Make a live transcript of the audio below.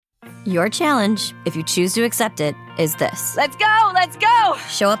Your challenge, if you choose to accept it, is this. Let's go! Let's go!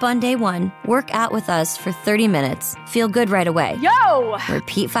 Show up on day 1, work out with us for 30 minutes, feel good right away. Yo!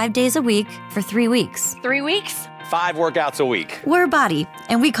 Repeat 5 days a week for 3 weeks. 3 weeks? 5 workouts a week. We're Body,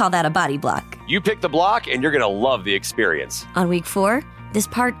 and we call that a body block. You pick the block, and you're going to love the experience. On week 4, this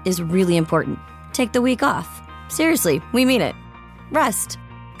part is really important. Take the week off. Seriously, we mean it. Rest.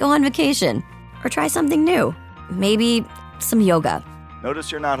 Go on vacation. Or try something new. Maybe some yoga.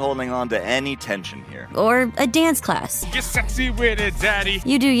 Notice you're not holding on to any tension here. Or a dance class. Get sexy with it, daddy.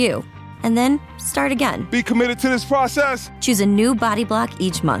 You do you. And then start again. Be committed to this process. Choose a new body block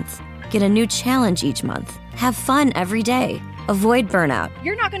each month. Get a new challenge each month. Have fun every day. Avoid burnout.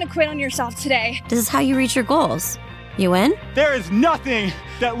 You're not going to quit on yourself today. This is how you reach your goals. You in? There is nothing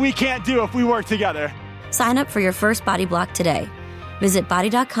that we can't do if we work together. Sign up for your first body block today. Visit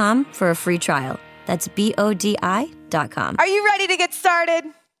body.com for a free trial. That's BODI.com. Are you ready to get started?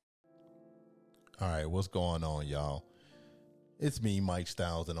 All right, what's going on, y'all? It's me, Mike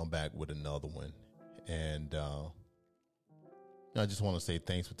Styles, and I'm back with another one. And I just want to say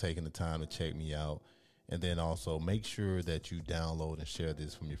thanks for taking the time to check me out. And then also make sure that you download and share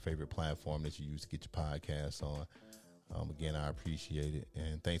this from your favorite platform that you use to get your podcasts on. Again, I appreciate it.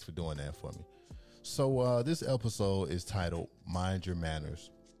 And thanks for doing that for me. So this episode is titled Mind Your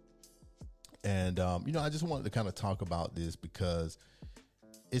Manners. And, I just wanted to kind of talk about this because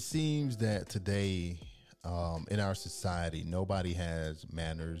it seems that today in our society, nobody has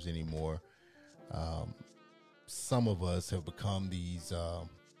manners anymore. Some of us have become these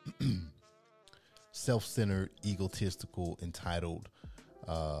self-centered, egotistical, entitled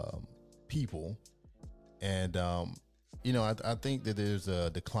people. And, I think that there's a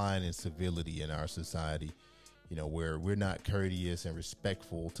decline in civility in our society, where we're not courteous and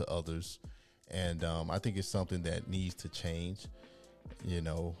respectful to others. And I think it's something that needs to change.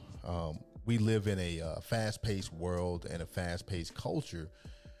 We live in a fast-paced world and a fast-paced culture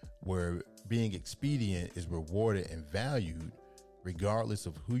where being expedient is rewarded and valued regardless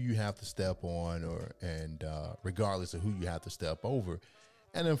of who you have to step on and regardless of who you have to step over.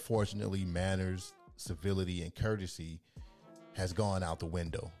 And unfortunately, manners, civility, and courtesy has gone out the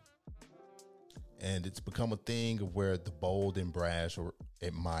window. And it's become a thing of where the bold and brash are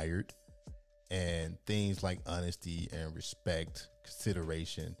admired, and things like honesty and respect,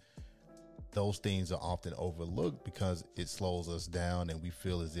 consideration, those things are often overlooked because it slows us down and we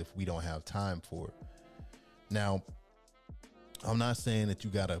feel as if we don't have time for it. Now, I'm not saying that you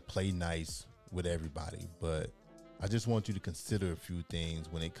got to play nice with everybody, but I just want you to consider a few things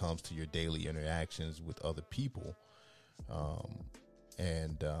when it comes to your daily interactions with other people.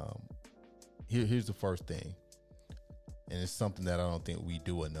 Here's the first thing. And it's something that I don't think we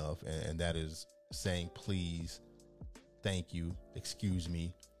do enough. And that is saying, please, thank you, excuse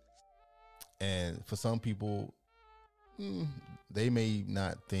me. And for some people, they may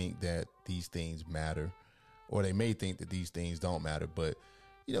not think that these things matter, or they may think that these things don't matter. But,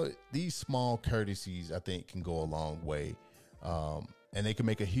 these small courtesies, I think, can go a long way. And they can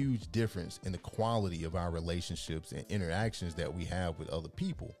make a huge difference in the quality of our relationships and interactions that we have with other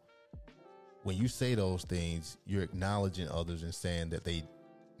people. When you say those things, you're acknowledging others and saying that they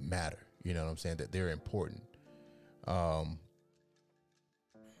matter. You know what I'm saying? That they're important.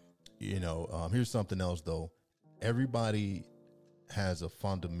 Here's something else, though. Everybody has a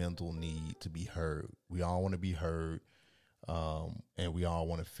fundamental need to be heard. We all want to be heard, and we all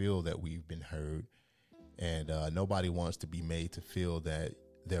want to feel that we've been heard. And nobody wants to be made to feel that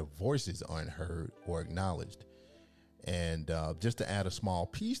their voices aren't heard or acknowledged. And just to add a small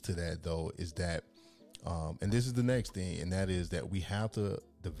piece to that, though, is that, and this is the next thing, and that is that we have to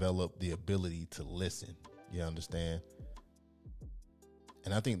develop the ability to listen. You understand?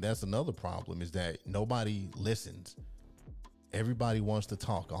 And I think that's another problem, is that nobody listens. Everybody wants to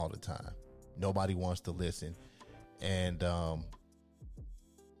talk all the time. Nobody wants to listen. And I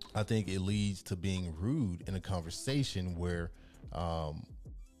think it leads to being rude in a conversation where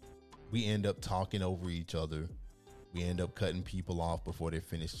we end up talking over each other. We end up cutting people off before they're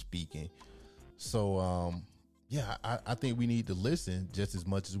finished speaking. So, I think we need to listen just as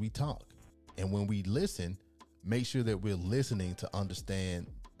much as we talk. And when we listen, make sure that we're listening to understand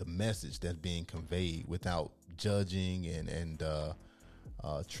the message that's being conveyed without judging and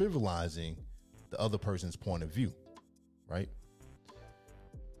trivializing the other person's point of view, right?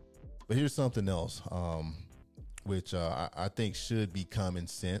 But here's something else, which I think should be common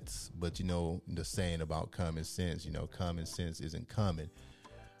sense. But, the saying about common sense, common sense isn't common.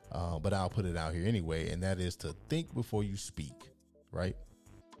 But I'll put it out here anyway, and that is to think before you speak, right?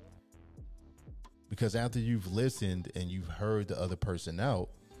 Because after you've listened and you've heard the other person out,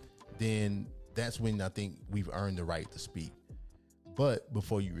 then that's when I think we've earned the right to speak. But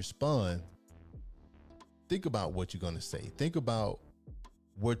before you respond, think about what you're going to say. Think about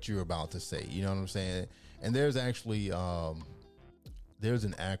what you're about to say. You know what I'm saying? And there's actually there's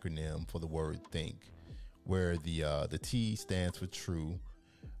an acronym for the word think, where the T stands for true,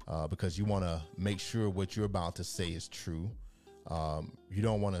 because you want to make sure what you're about to say is true. You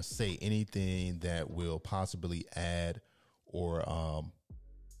don't want to say anything that will possibly add or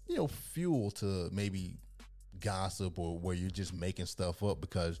fuel to maybe gossip, or where you're just making stuff up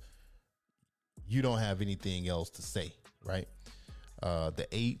because you don't have anything else to say, right? The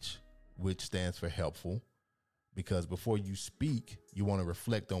H, which stands for helpful, because before you speak, you want to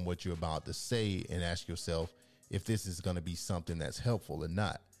reflect on what you're about to say and ask yourself if this is going to be something that's helpful or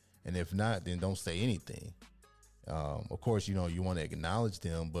not. And if not, then don't say anything. Of course, you want to acknowledge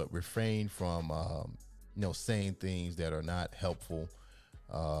them, but refrain from, saying things that are not helpful,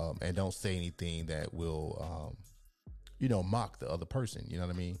 and don't say anything that will, mock the other person. You know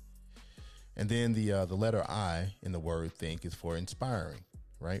what I mean? And then the letter I in the word think is for inspiring,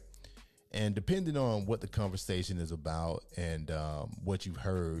 right? And depending on what the conversation is about and what you've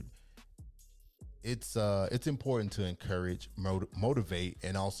heard, it's important to encourage, motivate,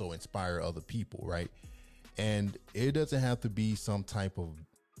 and also inspire other people, right? And it doesn't have to be some type of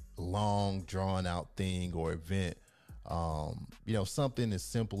long, drawn out thing or event. Something as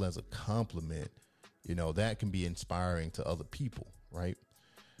simple as a compliment, that can be inspiring to other people, right?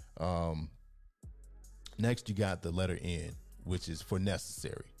 Next, you got the letter N, which is for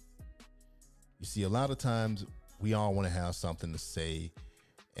necessary. You see, a lot of times we all want to have something to say,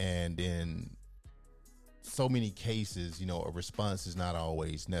 and in so many cases, a response is not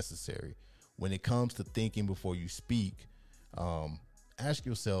always necessary. When it comes to thinking before you speak, ask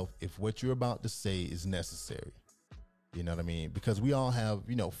yourself if what you're about to say is necessary. You know what I mean? Because we all have,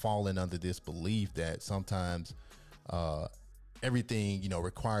 fallen under this belief that sometimes everything,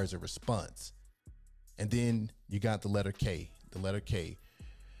 requires a response. And then you got the letter K,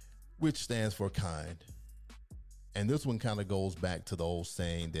 which stands for kind. And this one kind of goes back to the old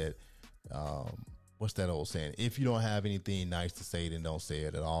saying that, what's that old saying? If you don't have anything nice to say, then don't say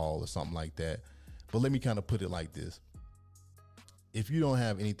it at all, or something like that. But let me kind of put it like this. If you don't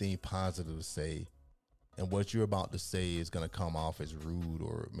have anything positive to say, and what you're about to say is going to come off as rude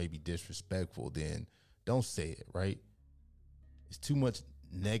or maybe disrespectful, then don't say it, right? It's too much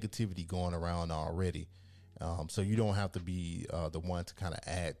negativity going around already. So you don't have to be the one to kind of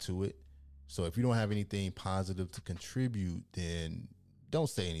add to it. So if you don't have anything positive to contribute, then don't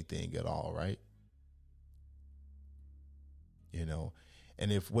say anything at all, right?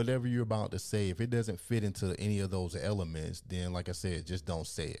 And if whatever you're about to say, if it doesn't fit into any of those elements, then like I said, just don't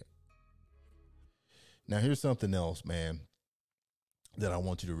say it. Now, here's something else, man, that I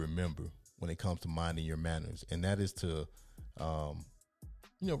want you to remember when it comes to minding your manners. And that is to,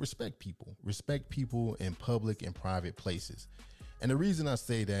 respect people. Respect people in public and private places. And the reason I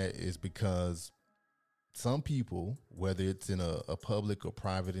say that is because some people, whether it's in a public or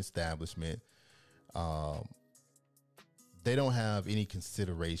private establishment, they don't have any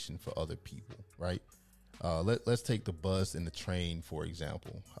consideration for other people, right? Let's take the bus and the train, for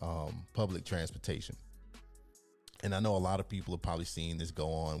example, public transportation. And I know a lot of people have probably seen this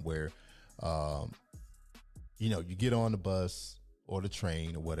go on where, you get on the bus or the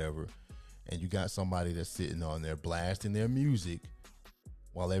train or whatever, and you got somebody that's sitting on there blasting their music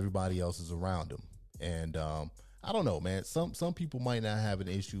while everybody else is around them. And I don't know, man, some people might not have an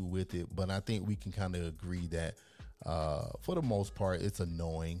issue with it, but I think we can kind of agree that for the most part, it's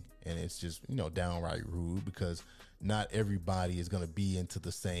annoying and it's just, downright rude, because not everybody is going to be into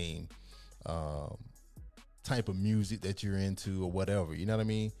the same type of music that you're into or whatever. You know what I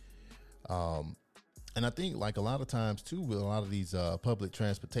mean? And I think like a lot of times too, with a lot of these public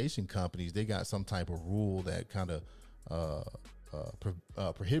transportation companies, they got some type of rule that kind of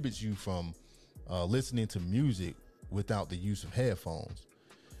prohibits you from listening to music without the use of headphones.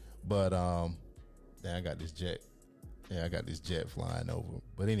 But I got this jet flying over.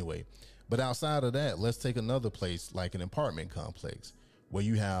 But anyway, but outside of that, let's take another place like an apartment complex where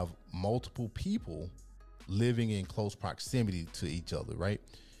you have multiple people living in close proximity to each other, right?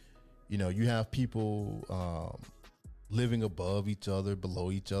 You have people living above each other,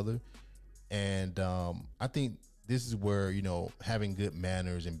 below each other. And I think this is where, having good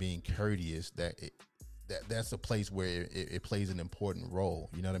manners and being courteous, that's a place where it plays an important role.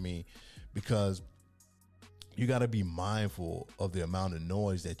 You know what I mean? Because you got to be mindful of the amount of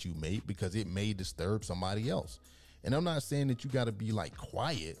noise that you make, because it may disturb somebody else. And I'm not saying that you got to be like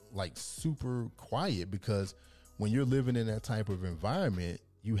quiet, like super quiet, because when you're living in that type of environment,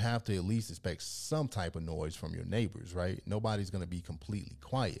 you have to at least expect some type of noise from your neighbors, right? Nobody's going to be completely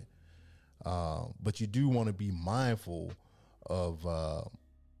quiet. But you do want to be mindful of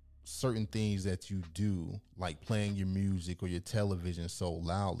certain things that you do, like playing your music or your television so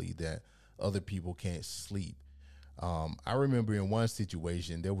loudly that other people can't sleep. I remember in one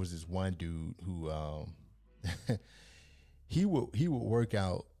situation, there was this one dude who he would work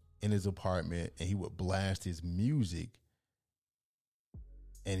out in his apartment and he would blast his music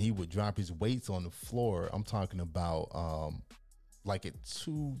and he would drop his weights on the floor. I'm talking about like at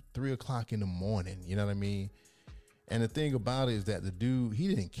 2-3 o'clock in the morning, you know what I mean? And the thing about it is that the dude, he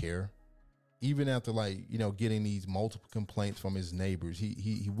didn't care. Even after, like, you know, getting these multiple complaints from his neighbors,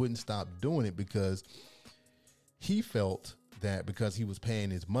 he wouldn't stop doing it because he felt that because he was paying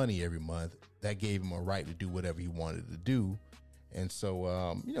his money every month, that gave him a right to do whatever he wanted to do. And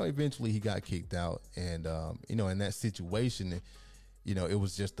so, you know, eventually he got kicked out. And, you know, in that situation, you know, it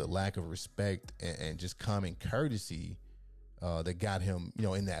was just the lack of respect and just common courtesy that got him, you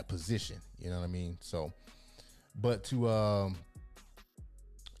know, in that position. You know what I mean? So, but to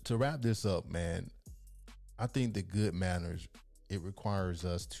wrap this up, man, I think that good manners, it requires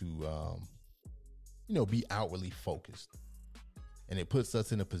us to, you know, be outwardly focused. And it puts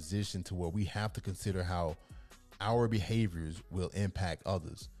us in a position to where we have to consider how our behaviors will impact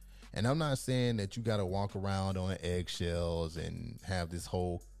others. And I'm not saying that you got to walk around on eggshells and have this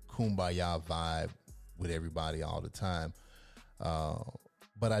whole kumbaya vibe with everybody all the time.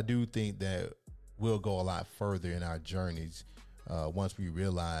 But I do think that we'll go a lot further in our journeys once we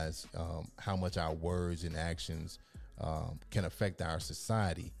realize how much our words and actions can affect our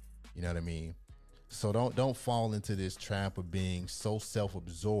society. You know what I mean? So don't fall into this trap of being so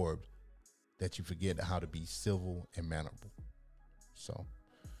self-absorbed that you forget how to be civil and mannerable. So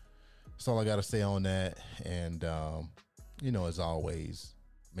that's all I got to say on that. And, you know, as always,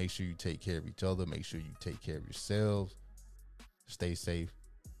 make sure you take care of each other. Make sure you take care of yourselves. Stay safe.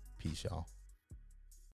 Peace, y'all.